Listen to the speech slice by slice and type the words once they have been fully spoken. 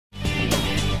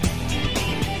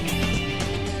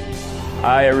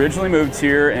I originally moved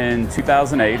here in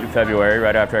 2008 in February,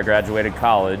 right after I graduated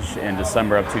college in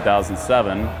December of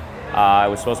 2007. I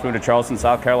was supposed to move to Charleston,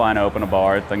 South Carolina, open a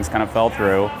bar. Things kind of fell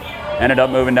through. Ended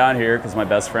up moving down here because my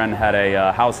best friend had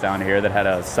a house down here that had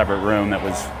a separate room that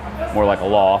was more like a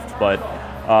loft.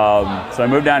 So I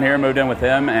moved down here, moved in with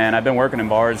him, and I've been working in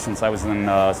bars since I was in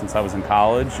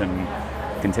college,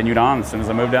 and continued on as soon as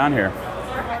I moved down here.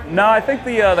 No, I think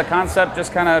the concept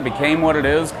just kind of became what it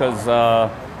is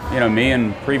because you know, me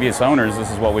and previous owners,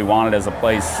 this is what we wanted as a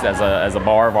place, as a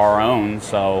bar of our own.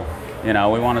 So, you know,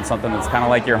 we wanted something that's kind of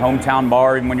like your hometown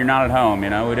bar even when you're not at home.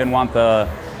 You know, we didn't want the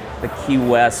Key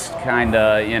West kind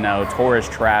of, you know,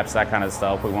 tourist traps, that kind of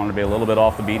stuff. We wanted to be a little bit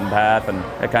off the beaten path, and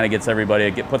that kind of gets everybody,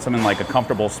 puts them in like a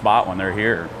comfortable spot when they're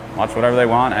here. Watch whatever they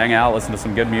want, hang out, listen to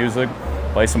some good music,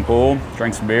 play some pool,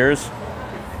 drink some beers.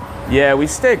 Yeah, we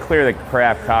stay clear of the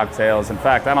craft cocktails. In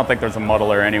fact, I don't think there's a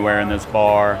muddler anywhere in this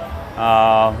bar.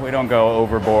 We don't go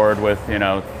overboard with, you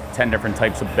know, 10 different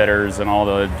types of bitters and all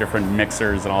the different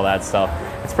mixers and all that stuff.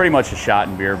 It's pretty much a shot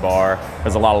and beer bar.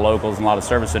 There's a lot of locals and a lot of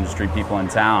service industry people in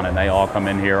town, and they all come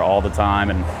in here all the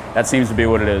time, and that seems to be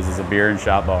what it is a beer and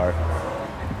shot bar.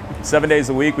 7 days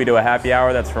a week we do a happy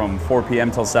hour that's from 4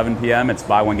 p.m. till 7 p.m. It's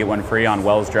buy one, get one free on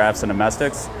Wells drafts and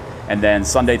domestics. And then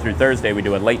Sunday through Thursday we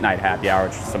do a late night happy hour,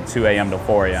 which is from 2 a.m. to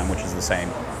 4 a.m., which is the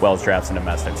same, Wells drafts and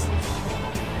domestics.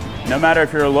 No matter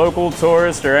if you're a local,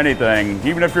 tourist, or anything,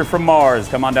 even if you're from Mars,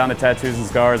 come on down to Tattoos and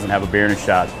Scars and have a beer and a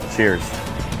shot. Cheers.